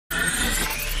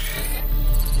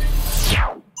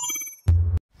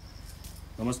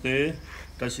नमस्ते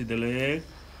टासी देले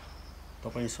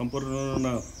तपाईं सम्पूर्ण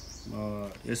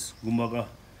यस गुम्बाका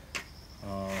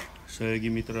सहयोगी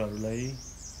मित्रहरूलाई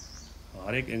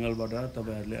हरेक एंगलबाट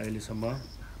तपाईहरुले अहिलेसम्म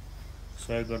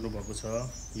सहयोग गर्नुभएको छ।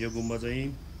 यो गुम्बा चाहिँ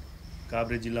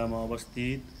काभ्रे जिल्लामा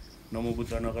अवस्थित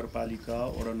नमोबुद्ध नगरपालिका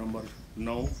वडा नम्बर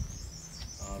 9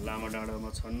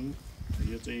 लामाडाँडामा छन्।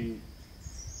 यो चाहिँ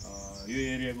यो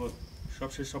एरियाको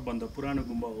सबभन्दा पुरानो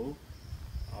गुम्बा हो।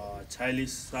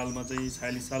 46 सालमा चाहिँ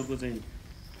 46 सालको चाहिँ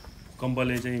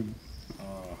भूकम्पले चाहिँ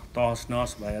तहस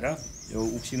नहस भएर यो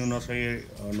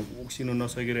उक्सिनु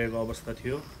नसकिरहेको अवस्था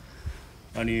थियो।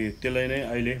 अनि त्यसलाई नै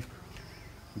अहिले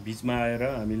बीचमा आएर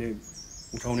हामीले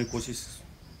उठाउने कोसिस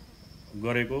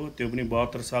गरेको। त्यो पनि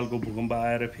 72 सालको भूकम्प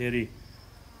आएर फेरि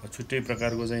छुट्टै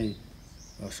प्रकारको चाहिँ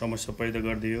समस्या पैदा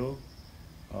गरिदियो।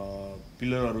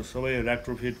 पिलरहरू सबै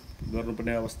रेट्रोफिट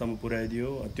गर्नुपर्ने अवस्थामा पुर्याइदियो।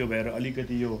 त्यो भएर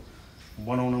अलिकति यो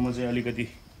बनाउनमा चाहिँ अलिकति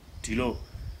ढिलो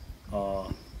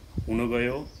हुन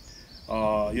गयो।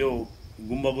 यो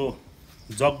गुम्बाको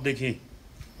जगदेखि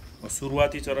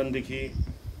सुरुवाती चरणदेखि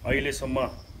अहिलेसम्म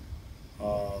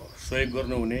सहयोग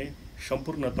गर्नुहुने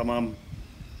सम्पूर्ण तमाम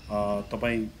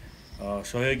तपाईं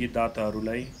सहयोगी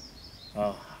दाताहरूलाई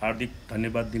हार्दिक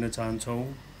धन्यवाद दिन चाहन्छौँ।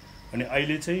 अनि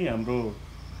अहिले चाहिँ हाम्रो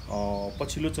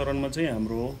पछिल्लो चरणमा चाहिँ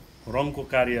हाम्रो रङको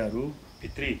कार्यहरू,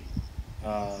 भित्री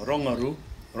रङहरू,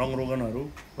 रङरोगनहरू,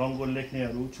 रङको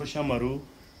लेख्नेहरू, छोस्यामहरू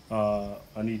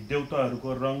अनि देउताहरूको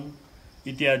रङ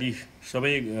इत्यादि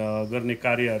सबै गर्ने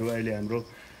कार्यहरू अहिले हाम्रो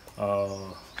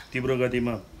तीव्र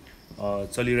गतिमा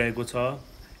चलिरहेको छ।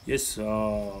 यस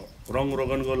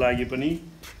रङरोगनको लागि पनि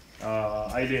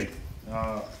अहिले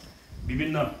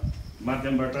विभिन्न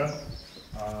माध्यमबाट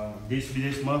देश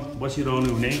विदेशमा बसिरहनु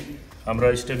हुने हाम्रा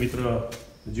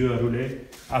इष्टमित्रज्यूहरूले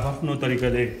आफ्नो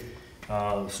तरिकाले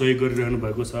सहयोग गरिरहनु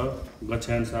भएको छ।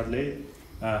 गच्छायन सरले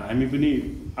हामी पनि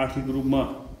आर्थिक रूपमा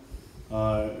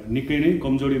निकै नै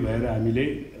कमजोरी भएर हामीले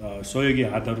सहयोगी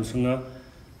हातहरूसँग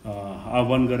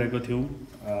आह्वान गरेका थियौँ।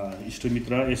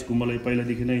 इष्टमित्र यस गुम्बालाई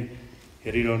पहिलादेखि नै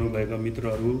हेरिरहनु भएका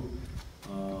मित्रहरू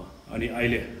अनि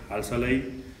अहिले हालसालै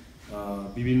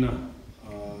विभिन्न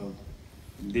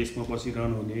देशमा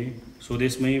बसिरहनु हुने,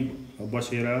 स्वदेशमै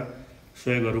बसेर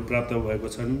सहयोगहरू प्राप्त भएको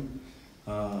छन्।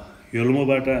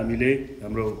 योल्मोबाट हामीले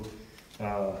हाम्रो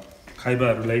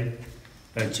खाइबाहरूलाई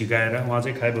झिकाएर, उहाँ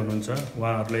चाहिँ खाइब हुनुहुन्छ,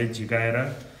 उहाँहरूलाई झिकाएर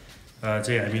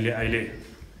चाहिँ हामीले अहिले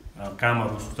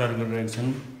कामहरू सुचारू गरिरहेका छन्।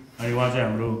 अनि उहाँ चाहिँ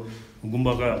हाम्रो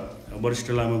गुम्बाका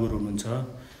वरिष्ठ लामा गुरु हुनुहुन्छ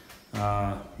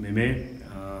मेमे।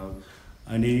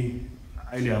 अनि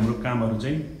अहिले हाम्रो कामहरू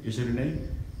चाहिँ यसरी नै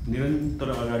निरन्तर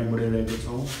अगाडि बढाइरहेका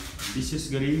छौँ। विशेष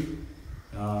गरी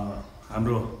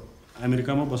हाम्रो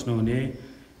अमेरिकामा बस्नुहुने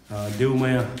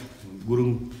देवमाया गुरुङ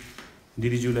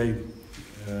दिदीज्यूलाई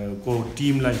को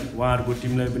टिमलाई, उहाँहरूको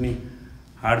टिमलाई पनि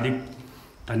हार्दिक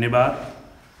धन्यवाद।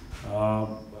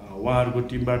 उहाँहरूको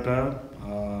टिमबाट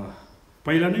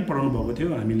पहिला नै पढाउनु भएको थियो।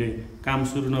 हामीले काम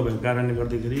सुरु नभएको कारणले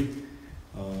गर्दाखेरि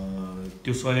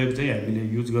त्यो सहयोग चाहिँ हामीले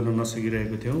युज गर्न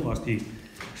नसकिरहेको थियौँ। अस्ति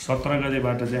 17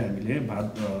 गतेबाट चाहिँ हामीले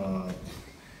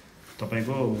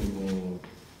तपाईको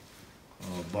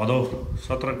भदौ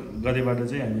 17 गतेबाट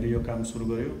चाहिँ हामीले यो काम सुरु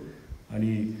गर्यो।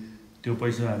 अनि त्यो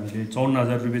पैसा हामीले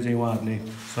 54,000 रुपियाँ चाहिँ उहाँहरूले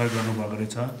सहयोग गर्नुभएको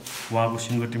रहेछ। उहाँको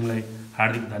सिङ्गो टिमलाई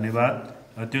हार्दिक धन्यवाद।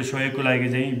 त्यो सहयोगको लागि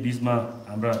चाहिँ बीचमा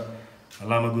हाम्रा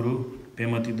लामा गुरु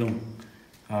पेमतिदुङ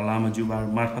लामाज्यू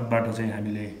मार्फतबाट चाहिँ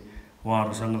हामीले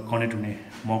उहाँहरूसँग कनेक्ट हुने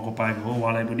मौका पाएको हो।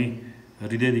 उहाँलाई पनि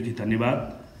हृदयदेखि धन्यवाद।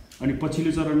 अनि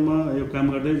पछिल्लो चरणमा यो काम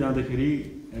गर्दै जाँदाखेरि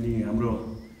अनि हाम्रो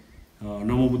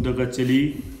नमोबुद्धका चेली,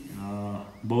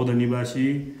 बौद्ध निवासी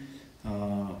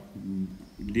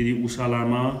दिदी उषा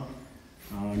लामा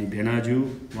अनि भेनाज्यू,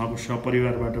 उहाँको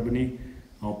सपरिवारबाट पनि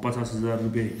 50,000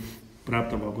 रुपियाँ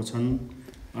प्राप्त भएको छन्।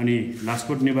 अनि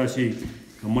लासकोट निवासी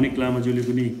मणिक लामाज्यूले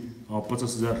पनि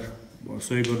 50,000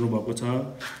 सहयोग गर्नुभएको छ।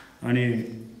 अनि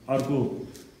अर्को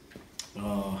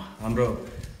हाम्रो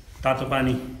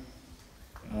तातोपानी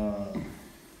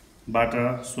बाट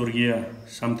स्वर्गीय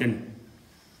साम्तेन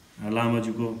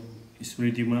लामाज्यूको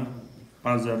स्मृतिमा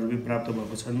 5,000 रुपियाँ प्राप्त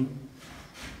भएको छन्।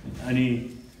 अनि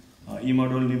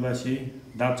इमडोल निवासी,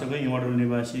 दाप्चाकै इमडोल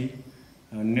निवासी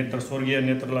स्वर्गीय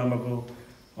नेत्र लामाको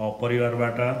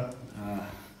परिवारबाट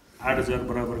 8,000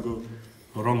 बराबरको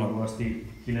रङहरू अस्ति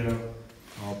किनेर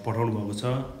पठाउनु भएको छ।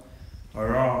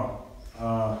 र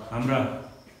हाम्रा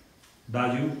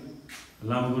दाजु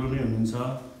लामा गुरु नै हुनुहुन्छ,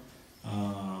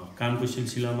 कामको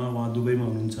सिलसिलामा उहाँ दुबईमा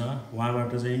हुनुहुन्छ।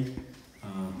 उहाँबाट चाहिँ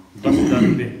 10,000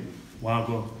 रुपियाँ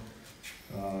उहाँको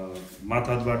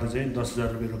मातहतबाट चाहिँ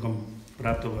 10,000 रुपियाँ रकम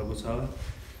प्राप्त भएको छ।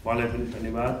 उहाँलाई पनि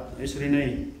धन्यवाद। यसरी नै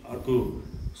अर्को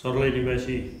सर्लाही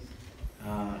निवासी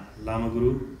लामा गुरु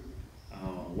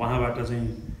उहाँबाट चाहिँ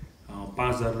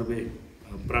 5,000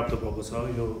 रुपियाँ प्राप्त भएको छ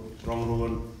यो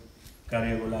रङरोगन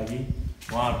कार्यको लागि।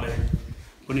 उहाँहरूलाई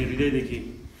पनि हृदयदेखि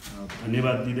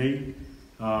धन्यवाद दिँदै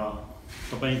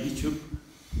तपाईँ इच्छुक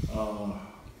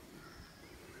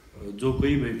जो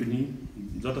कोही भए पनि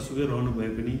जतासुकै रहनु भए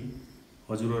पनि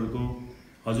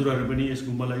हजुरहरू पनि यस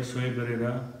गुम्बालाई सहयोग गरेर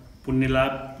पुण्य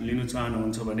लाभ लिनु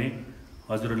चाहनुहुन्छ भने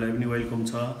हजुरहरूलाई पनि वेलकम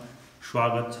छ,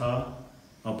 स्वागत छ।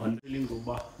 भन्देलिङ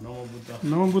गुम्बा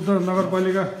नवबुद्ध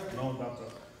नगरपालिका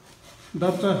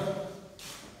दाप्चा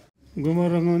गुम्बा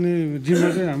रङ्गाउने जिम्मा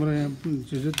चाहिँ हाम्रो यहाँ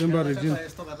चेम्बर जिम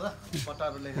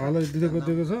उहाँलाई दिएको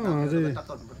छ। उहाँ चाहिँ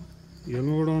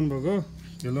हेलम्बुबाट आउनुभएको,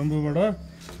 हेलम्बुबाट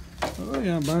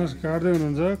यहाँ बाँस काट्दै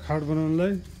हुनुहुन्छ खाट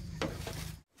बनाउनलाई।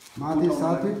 माथि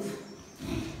साथी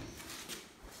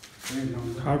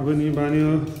खाट पनि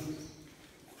बान्यो।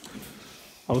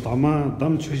 अब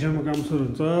धम छुइसम्म काम सुरु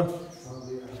हुन्छ।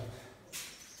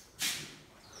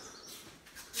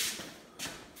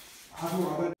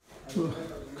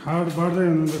 खाट बाँड्दै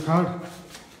हुनुहुन्छ खाट।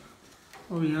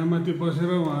 अब यहाँ माथि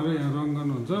बसेर उहाँहरू यहाँ रङ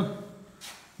गर्नुहुन्छ।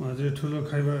 उहाँ चाहिँ ठुलो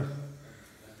खाइबा,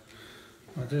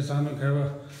 उहाँ चाहिँ सानो खाइबा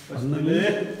भन्नाले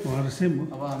उहाँहरू सेम हो।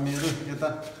 अब हामीहरू यता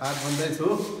खाट भन्दैछु।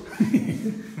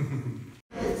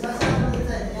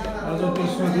 आज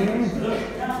तेस्रो दिन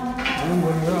रङ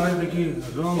गरेर अहिलेदेखि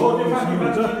रङ सुरु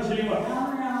हुन्छ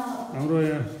हाम्रो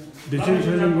यहाँ ढिचिङ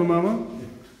सेलिङ गुम्बामा।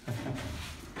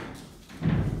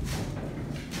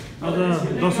 आज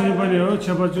दसैँ पनि हो,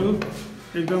 छेपाचु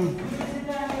एकदम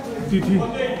तिथि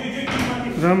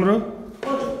राम्रो।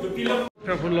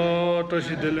 फुल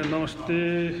टसिदेले नमस्ते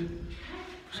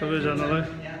सबैजनालाई।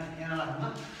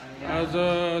 आज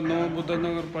नवबुद्ध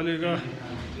नगरपालिका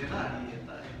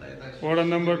वडा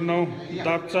नम्बर 9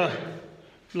 दाप्चा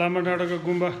लामा डाँडाको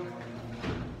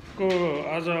गुम्बाको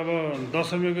आज अब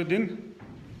दशमीको दिन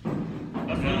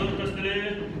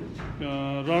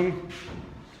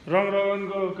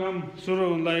रङको काम सुरु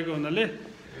हुन लागेको हुनाले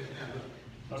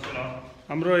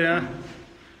हाम्रो यहाँ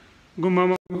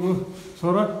गुम्बामा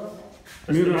छोरा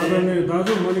मेरो आदरणीय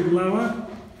दाजु मलिक लामा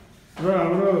र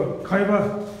हाम्रो खाइबा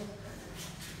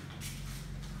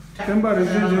टेम्बा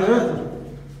रेजिडेन्टहरू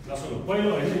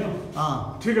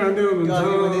ठिक हान्दै हुनुहुन्छ।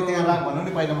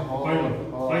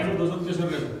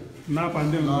 नाप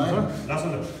हान्दै हुनुहुन्छ।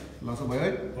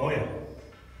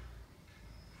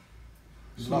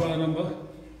 शुभारम्भ।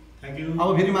 अब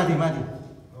फेरि माथि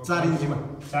 4 इन्चीमा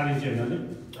 4 इन्ची होइन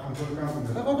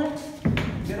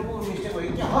मेरो पो मिस्टेक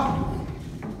भयो क्या?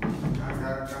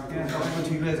 तपाईँको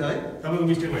ठिक रहेछ है? तपाईँको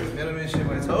मिस्टेक भयो। मेरो मिस्टेक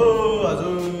भएछ हो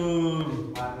हजुर।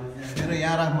 मेरो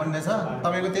यहाँ राख्नु पर्ने छ,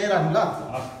 तपाईँको त्यही राख्नु ल।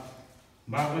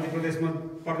 बागमती प्रदेशमा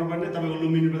पर्नुपर्ने तपाईँको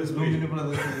लुम्बिनी प्रदेशमा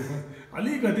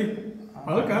अलिकति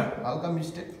हल्का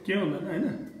मिस्टेक के हुँदैन होइन,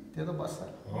 त्यो त बस्छ।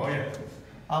 हो या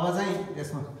अब चाहिँ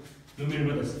यसमा लुम्बिनी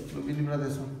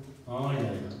प्रदेशमा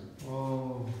ओ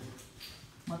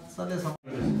मजाले छ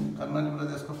कर्णाली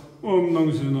प्रदेशको। ओम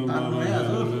नमः शिवाय।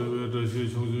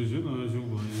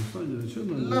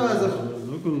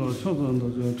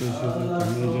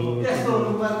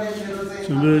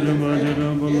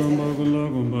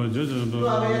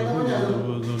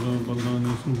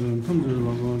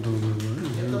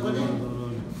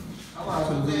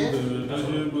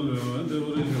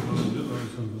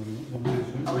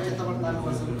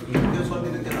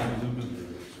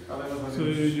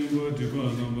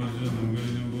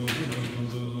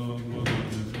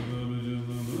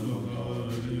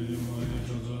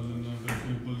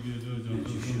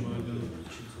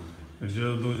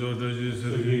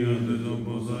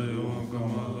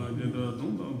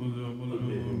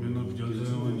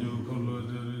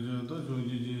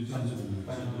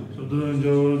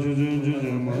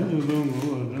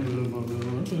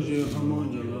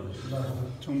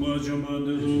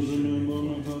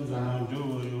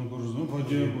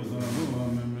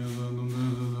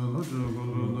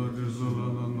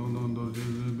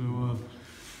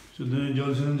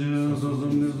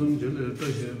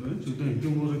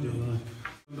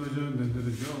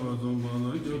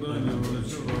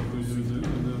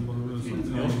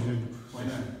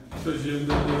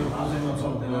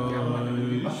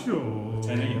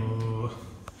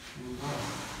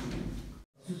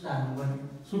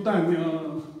 सुताङ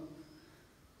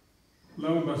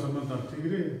लामा भाषामा दप्ठिक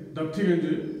रे दप्ठिक हुन्छ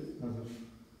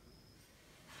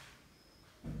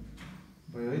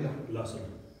भयो है ल।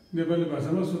 नेपाली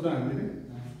भाषामा सुता हान्ने रे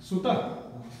सुता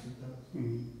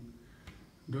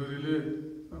डोरीले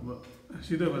अब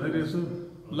सिधा भन्दाखेरि यसो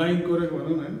लाइन कोरेको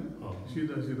भनौँ न होइन,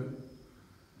 सिधा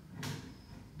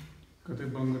कतै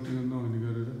बङ्गटिङ नहुने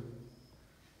गरेर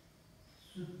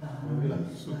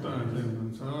सुता हान्ने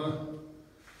हुनुहुन्छ।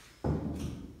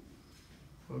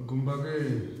 गुम्बाकै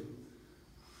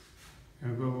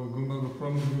यहाँको अब गुम्बाको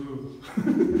प्रमुख गुरु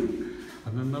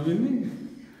भन्न नमिल्ने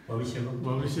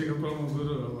भविष्यको प्रमुख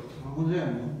गुरु अब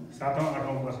 7औं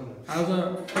 8औं वर्ष आज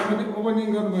तपाईँले ओपनिङ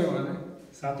गर्नुभयो भने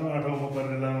 7औं 8औंमा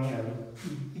परेर लाउने हाम्रो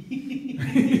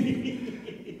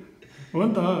हो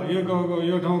नि त यो गाउँको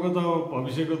यो ठाउँको त अब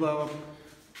भविष्यको त अब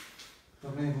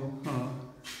तपाईँको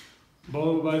बाउ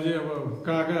बाजे अब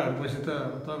काकाहरूपछि त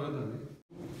तपाईँ त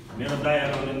मेरो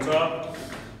दायाहरू हुनुहुन्छ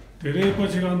धेरै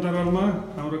पछिको अन्तरालमा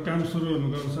हाम्रो काम सुरु हुनु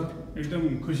गएको छ एकदम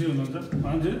खुसी हुनुहुन्छ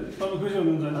मान्छे तपाईँ खुसी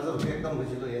हुनुहुन्छ हजुर एकदम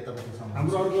खुसीको यो तपाईँको सम्मान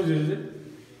हाम्रो अर्को चाहिँ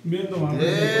मेन त उहाँको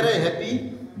धेरै ह्याप्पी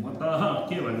म त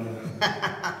के भन्नु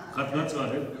खतखत छ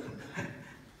अरे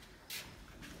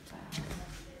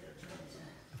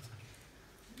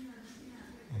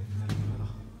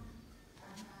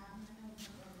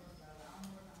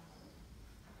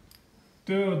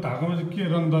त्यो धागोमा चाहिँ के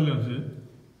रङ दल्यो हुन्छ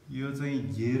यो चाहिँ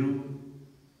गेरु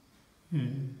ए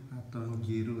त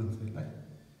गेरु भन्छ यसलाई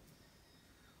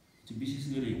विशेष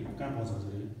गरी कहाँ पाउँछ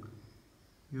अरे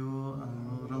यो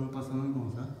हाम्रो रङ पसलमै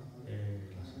पाउँछ ए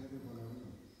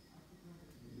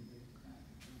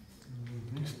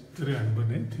यस्तरी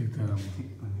हान्नुपर्ने है ठिक त ठिक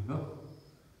भनेको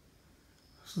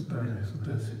सुत्ता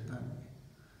सुत्ता सुत्ता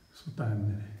सुत्ता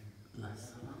हान्ने लास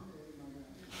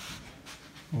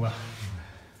वाह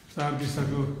 4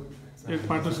 दिशाको एक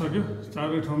पाटो सक्यो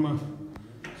चारै ठाउँमा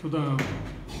सुत्ता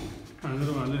हानेर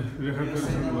उहाँले रेखा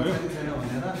गरिसक्नु भयो छैन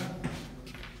भनेर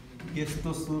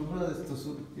यस्तो सुर र यस्तो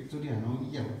सुर एकचोटि हानौँ कि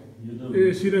क्या यो त ए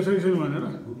सिधा छ कि छैन भनेर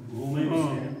घुमै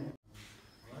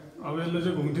अब यसले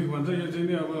चाहिँ घुमठिक भन्छ यो चाहिँ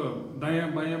नि अब दायाँ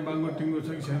बायाँ बाङ्गो टिङ्गो छ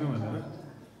कि छैन भनेर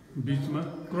बिचमा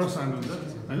क्रस हान्नुहुन्छ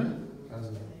होइन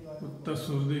हजुर उता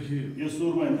सुरदेखि यो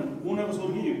सुरमा हैन कुनाको सुर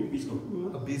कि बिचको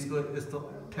बिचको यस्तो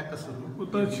ठ्याक्क सुरमा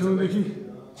उता छेउदेखि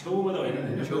छेउमा त होइन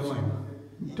नि छेउमा होइन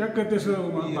ट्याक्क त्यसको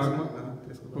भागमा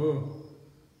त्यसको हो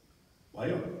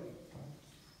भयो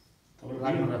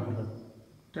राख्नु तपाईँ राख्नु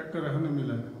ट्याक्क राख्न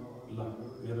मिलाएर ल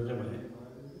मेरो चाहिँ भयो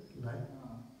भाइ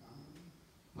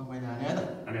मैले हाने है त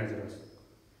अनि आज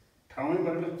ठाउँमै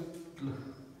पऱ्यो ल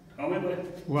ठाउँमै पऱ्यो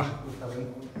वाह उता पनि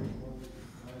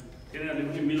तिनीहरूले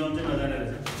पनि मिलाउनु चाहिँ नजाने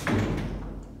रहेछ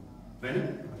होइन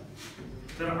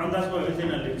तर अन्दाज भयो भने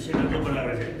तिनीहरूले सेटल चाहिँ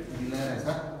बनाएको रहेछ मिलाइरहेछ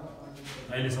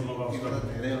अहिलेसम्मको यो अवस्था त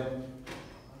धेरै हो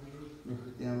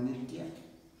त्यहाँ पनि के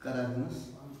गराइदिनुहोस्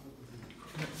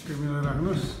ट्याक्क मिलाएर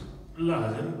राख्नुहोस् ल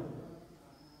हजुर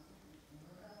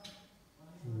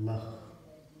ल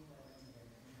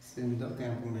सेन्टर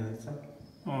त्यहाँ पुग्ने रहेछ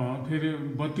फेरि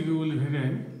बत्तीको उसले फेरि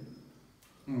होइन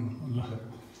ल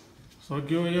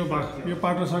सक्यो यो यो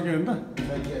पाटो सक्यो भने त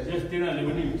त्यस तिनीहरूले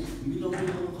पनि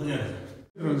मिलाउनु खोजेको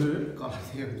रहेछ कलर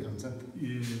थियो भित्र हुन्छ नि त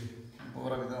ए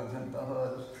बोराभित्र हुन्छ नि त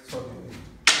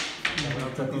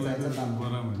जति चाहिन्छ दाम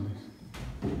बरा भन्ने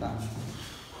दाम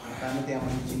दाम त्यहाँ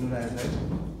पनि चिन्नु रहेछ है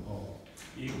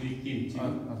 1 2 3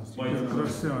 पहिला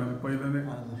क्रस चाहिँ भने पहिला नै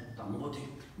हजुर धम्मको थियो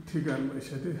ठिक हाल्नु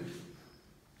भइसक्यो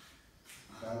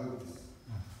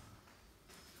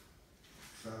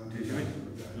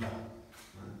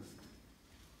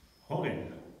हो कि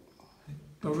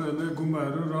तपाईँहरूले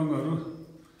गुम्बाहरू रङहरू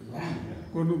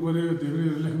कोर्नु पऱ्यो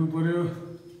धिब्रीहरू लेख्नु पऱ्यो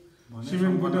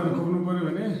सिमेन्ट बटाएर खोप्नु पऱ्यो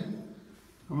भने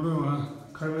हाम्रो उहाँ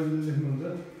खाइबाले लेख्नुहुन्छ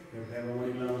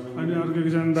अनि अर्को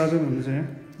एकजना दाजु हुनुहुन्छ यहाँ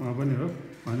उहाँ पनि हो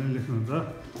उहाँले लेख्नुहुन्छ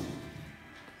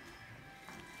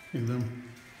एकदम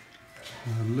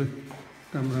उहाँहरूले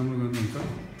काम राम्रो गर्नुहुन्छ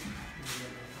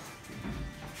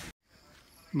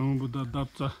नौ बुद्ध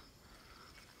दाप्चा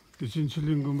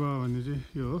छिन्सिलिङ गुम्बा भन्ने चाहिँ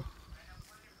यो हो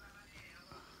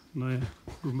नयाँ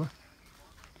गुम्बा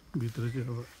भित्र चाहिँ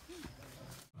अब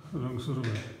रङ सुरु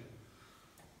भयो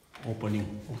ओपनिङ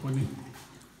ओपनिङ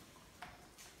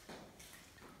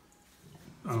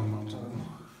आमा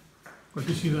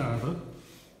कति सिधा आएको त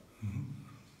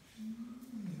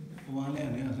उहाँले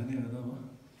हाने नि त अब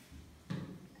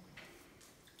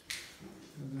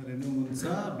गरेर हुन्छ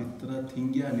भित्र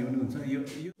थिङ्गिया हान्ने पनि हुन्छ यो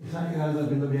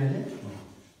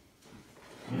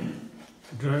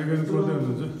ड्राइगन खोल्दै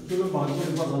हुनुहुन्छ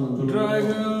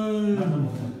ड्राइगन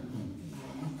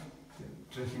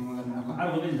ट्रेकिङमा गर्नु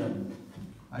अर्को दिन जानु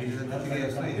अहिले त त्यतिकै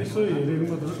जस्तो यसो हेरेको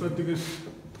मात्र कतिको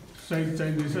साइड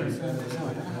चाहिँदैछ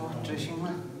ट्रेसिङमा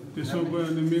त्यसो गयो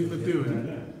भने मेन त त्यो होइन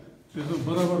त्यसो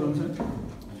बराबर हुन्छ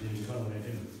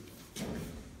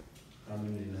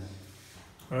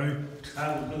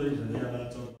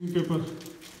पेपर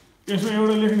यसमा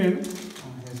एउटा लेख्ने होइन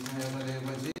यसमा एउटा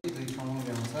लिएपछि दुई ठाउँमा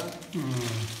भ्याउँछ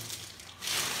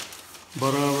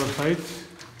बराबर साइज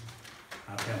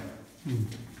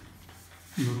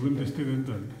नहरू पनि त्यस्तै गयो नि त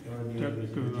ट्याक्क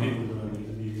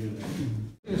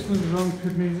यस्तो यसरी रङ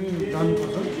फेर्ने चाहिँ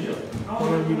जानुपर्छ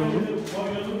कलर मिलाउनु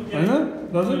होइन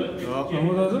दाजु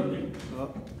हो दाजु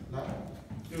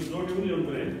त्यो जोडी पनि ल्याउनु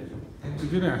पऱ्यो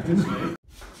किन हाँक्दैन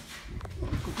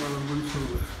अर्को कलर पनि सुरु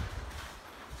भयो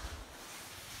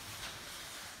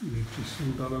भित्री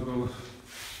सुन्तला कलर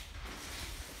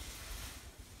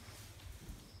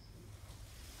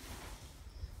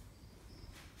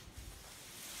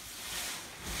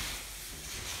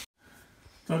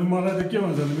तर मलाई त के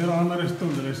भन्छ भने मेरो अनुहार यस्तो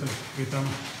हुँदो रहेछ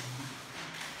भित्तामा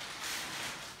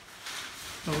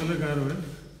तपाईँलाई गाह्रो भयो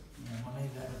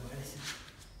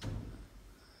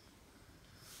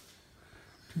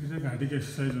ठिक छ घाँटीको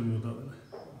एक्सर्साइज हुनु तपाईँलाई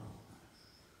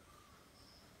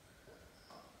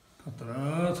खतरा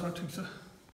छ ठिक छ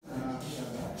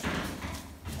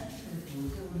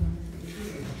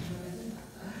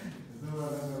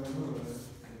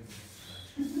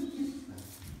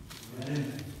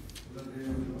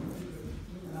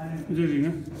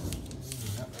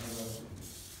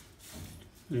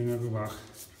रिङाको भाग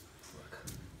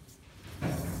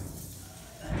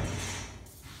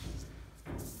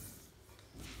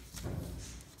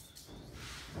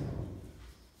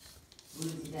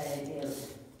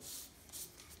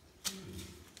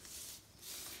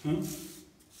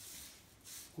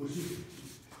कुर्सी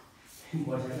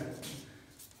बसेर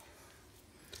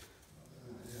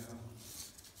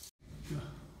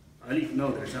अलिक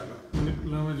नहुँदो रहेछ अलिक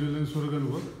लामाज्यूले सुरु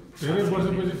गर्नुभयो धेरै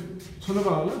वर्षपछि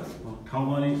सुन्नुभयो होला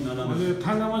ठाउँमा अलिक नजानु अहिले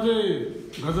थाङ्गामा चाहिँ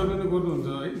गजबले नै गर्नुहुन्छ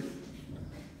है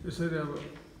यसरी अब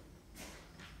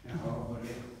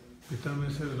भित्तामा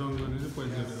यसरी रङ गर्ने चाहिँ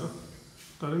पहिलोचोटि हो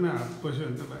तर नि हात पस्यो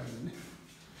भने त भएन नि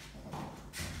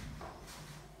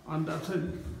अन्दाज छ नि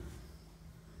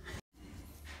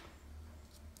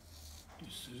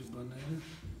यसरी बनाएर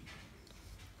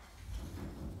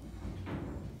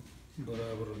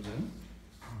बराबर हुन्छ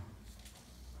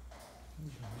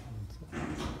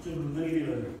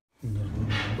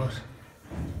बस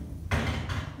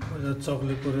पहिला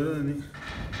चक्ले कोरेर अनि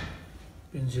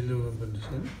पेन्सिलले गर्नुपर्ने छ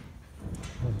नि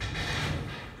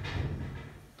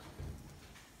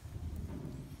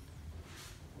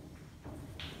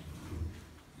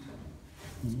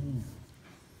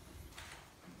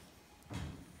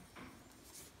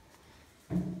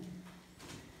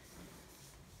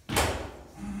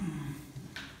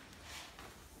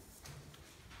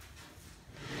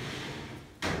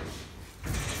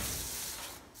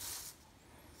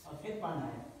सफेद पाना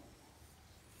है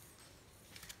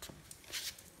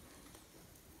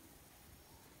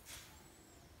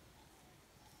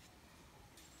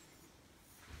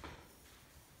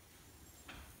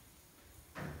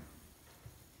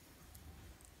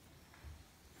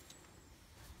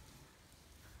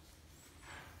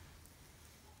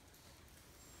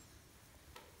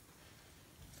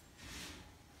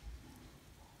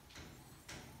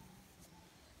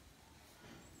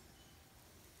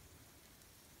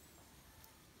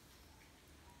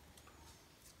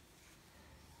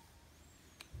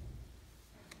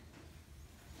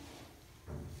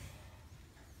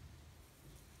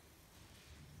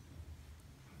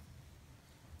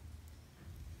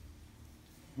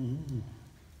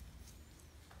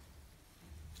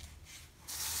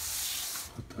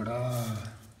खतरा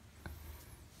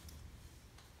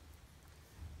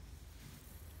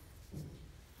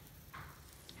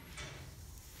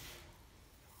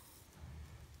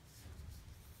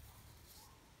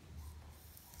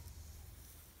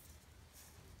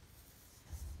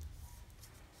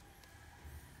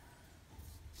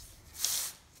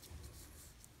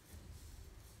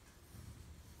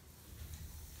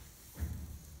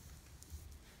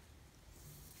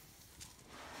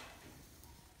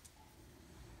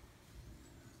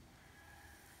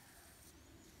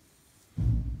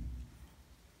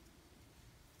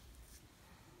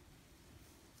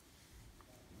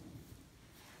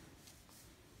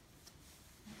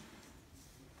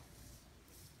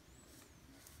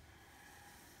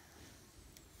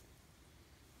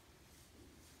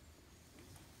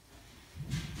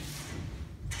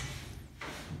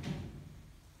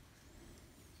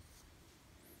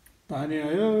पानी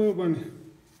आयो पानी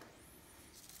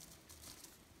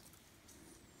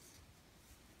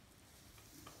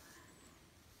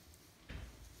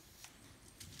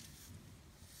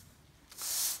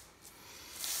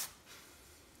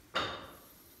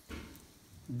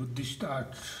बुद्धिस्ट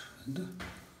आर्ट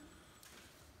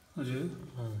हजुर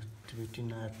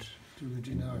टिबेटन आर्ट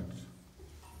टिबेटन आर्ट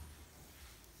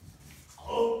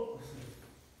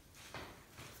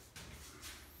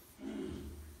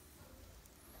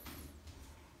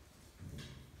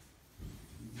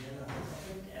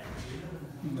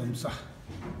धम्सा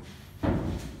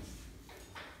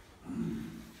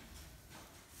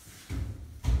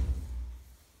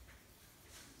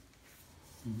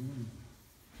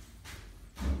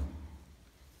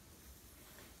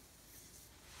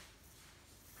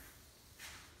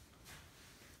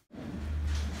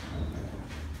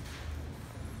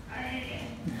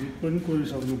दुध पनि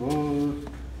कोरिसक्नुभयो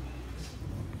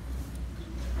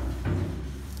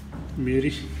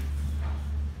मेरी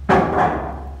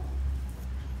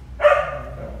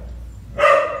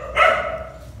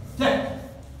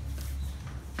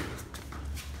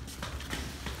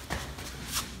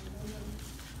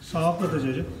सक्यो त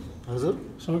जेजु हजुर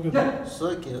सक्यो त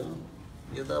सक्यो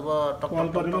यो त अब टक्क पाल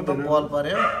परेको टक्क थिएन। बल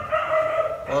पर्यो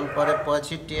बल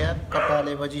परेपछि ट्याक्क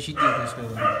पालेपछि सिद्धि त्यसको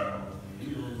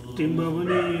टिममा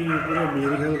पनि पुरा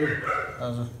मेरी खालको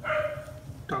हजुर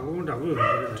टाको टाको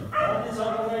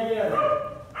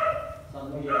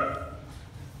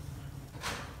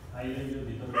अहिले यो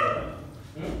भित्र